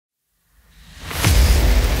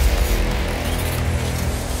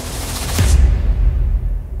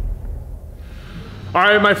All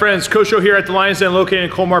right, my friends, Coach Joe here at the Lions Den located in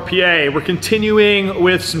Colmar, PA. We're continuing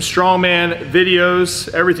with some strongman videos,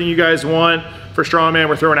 everything you guys want for strongman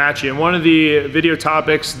we're throwing at you. And one of the video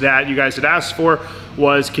topics that you guys had asked for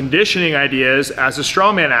was conditioning ideas as a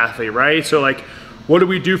strongman athlete, right? So like, what do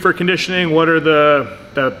we do for conditioning? What are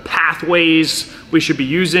the pathways we should be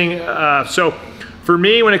using? So for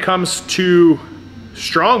me, when it comes to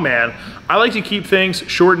strongman, I like to keep things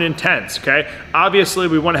short and intense, okay? Obviously,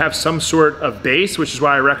 we wanna have some sort of base, which is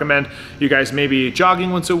why I recommend you guys maybe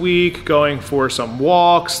jogging once a week, going for some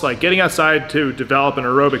walks, like getting outside to develop an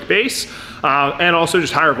aerobic base, and also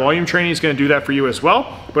just higher volume training is gonna do that for you as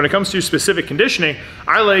well. But when it comes to specific conditioning,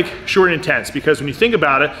 I like short and intense because when you think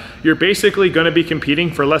about it, you're basically gonna be competing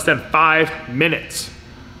for less than 5 minutes.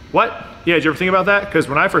 What? Yeah, did you ever think about that? Because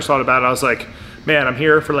when I first thought about it, I was like, man, I'm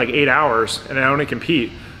here for like 8 hours and I only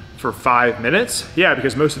compete for 5 minutes? Yeah,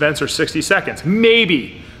 because most events are 60 seconds.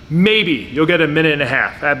 Maybe you'll get a minute and a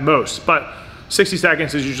half at most, but 60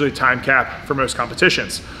 seconds is usually time cap for most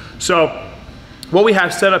competitions. So what we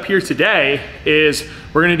have set up here today is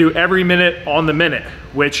we're gonna do every minute on the minute,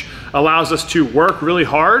 which allows us to work really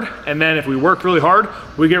hard. And then if we work really hard,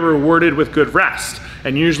 we get rewarded with good rest.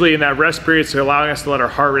 And usually in that rest period, it's allowing us to let our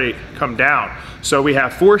heart rate come down. So we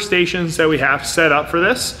have 4 stations that we have set up for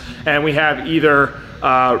this. And we have either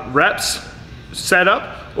reps set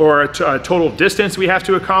up or a total distance we have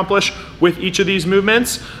to accomplish with each of these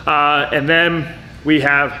movements. And then we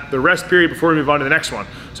have the rest period before we move on to the next one.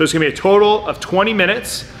 So it's gonna be a total of 20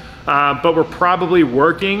 minutes, but we're probably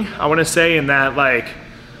working, I wanna say in that like,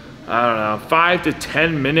 I don't know, 5 to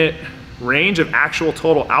 10 minute range of actual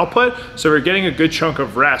total output. So we're getting a good chunk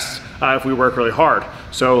of rest if we work really hard.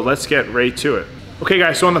 So let's get right to it. Okay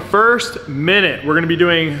guys, so on the first minute, we're gonna be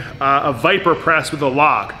doing a Viper press with a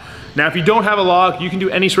log. Now, if you don't have a log, you can do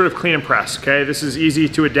any sort of clean and press, okay? This is easy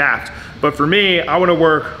to adapt. But for me, I wanna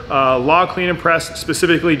work log clean and press,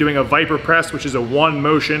 specifically doing a Viper press, which is a 1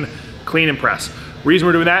 motion clean and press. Reason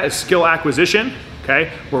we're doing that is skill acquisition,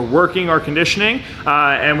 okay? We're working our conditioning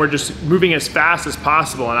and we're just moving as fast as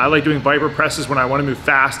possible. And I like doing Viper presses when I wanna move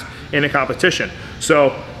fast in a competition.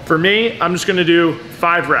 So for me, I'm just gonna do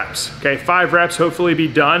 5 reps, okay? 5 reps, hopefully be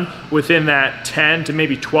done within that 10 to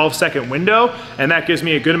maybe 12-second window, and that gives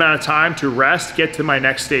me a good amount of time to rest, get to my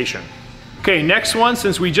next station. Okay, next one,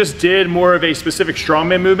 since we just did more of a specific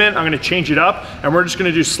strongman movement, I'm gonna change it up, and we're just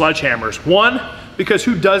gonna do sledgehammers. 1, because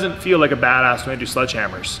who doesn't feel like a badass when they do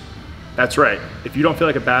sledgehammers? That's right, if you don't feel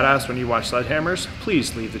like a badass when you watch sledgehammers,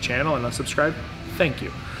 please leave the channel and unsubscribe, thank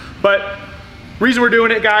you. But reason we're doing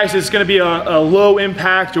it, guys, is gonna be a low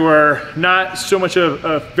impact or not so much of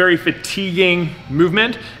a very fatiguing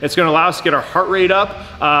movement. It's gonna allow us to get our heart rate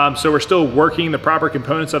up, so we're still working the proper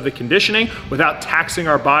components of the conditioning without taxing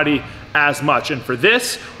our body as much. And for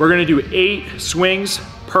this, we're gonna do 8 swings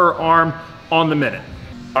per arm on the minute.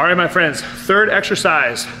 All right, my friends, third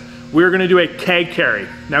exercise, we're gonna do a keg carry.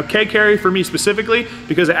 Now, keg carry for me specifically,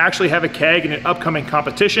 because I actually have a keg in an upcoming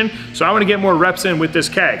competition, so I wanna get more reps in with this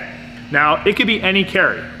keg. Now, it could be any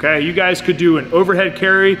carry, okay? You guys could do an overhead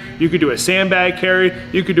carry, you could do a sandbag carry,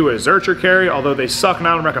 you could do a Zercher carry, although they suck and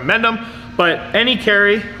I don't recommend them, but any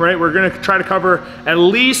carry, right? We're gonna try to cover at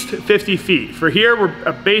least 50 feet. For here,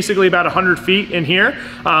 we're basically about 100 feet in here,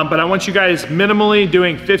 but I want you guys minimally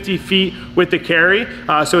doing 50 feet with the carry,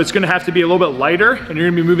 so it's gonna have to be a little bit lighter and you're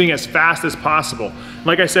gonna be moving as fast as possible.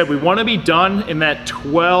 Like I said, we wanna be done in that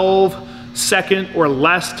 12-second or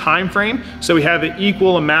less time frame, so we have an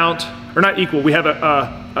equal amount, or not equal, we have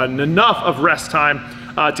enough of rest time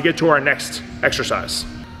to get to our next exercise.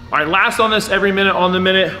 All right, last on this, every minute on the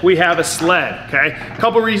minute, we have a sled, okay? A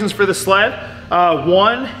couple reasons for the sled.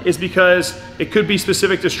 1 is because it could be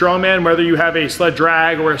specific to strongman, whether you have a sled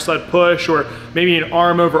drag or a sled push or maybe an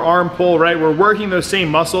arm over arm pull, right? We're working those same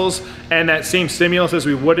muscles and that same stimulus as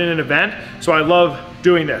we would in an event, so I love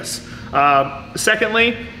doing this.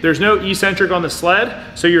 Secondly, there's no eccentric on the sled,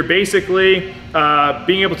 so you're basically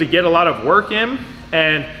being able to get a lot of work in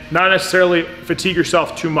and not necessarily fatigue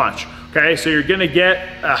yourself too much. Okay, so you're gonna get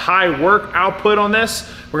a high work output on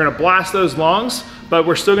this. We're gonna blast those lungs, but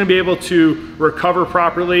we're still gonna be able to recover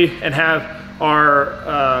properly and have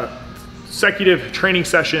our consecutive training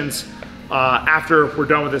sessions after we're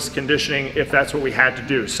done with this conditioning, if that's what we had to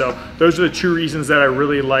do. So those are the 2 reasons that I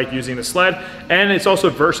really like using the sled. And it's also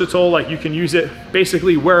versatile, like you can use it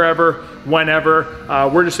basically wherever, whenever.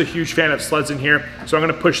 We're just a huge fan of sleds in here. So I'm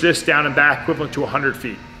gonna push this down and back equivalent to 100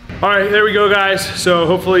 feet. All right, there we go, guys. So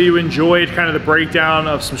hopefully you enjoyed kind of the breakdown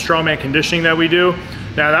of some strongman conditioning that we do.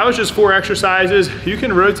 Now that was just 4 exercises. You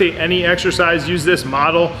can rotate any exercise, use this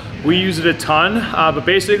model. We use it a ton, but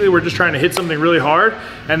basically we're just trying to hit something really hard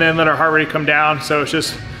and then let our heart rate come down. So it's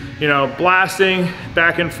just, you know, blasting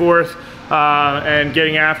back and forth and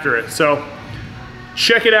getting after it. So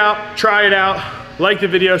check it out, try it out, like the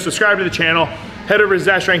video, subscribe to the channel. Head over to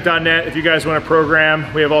Szatstrength.net if you guys want to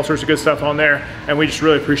program. We have all sorts of good stuff on there, and we just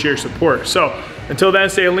really appreciate your support. So until then,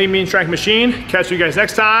 stay a lean, mean strength machine. Catch you guys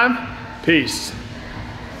next time. Peace.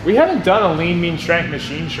 We haven't done a lean, mean strength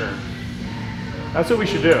machine shirt. That's what we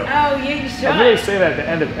should do. Oh, yeah, you should. I really say that at the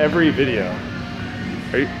end of every video.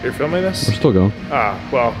 You're filming this? We're still going.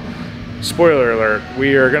 Well, spoiler alert,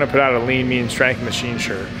 we are going to put out a lean, mean strength machine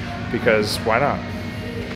shirt because why not?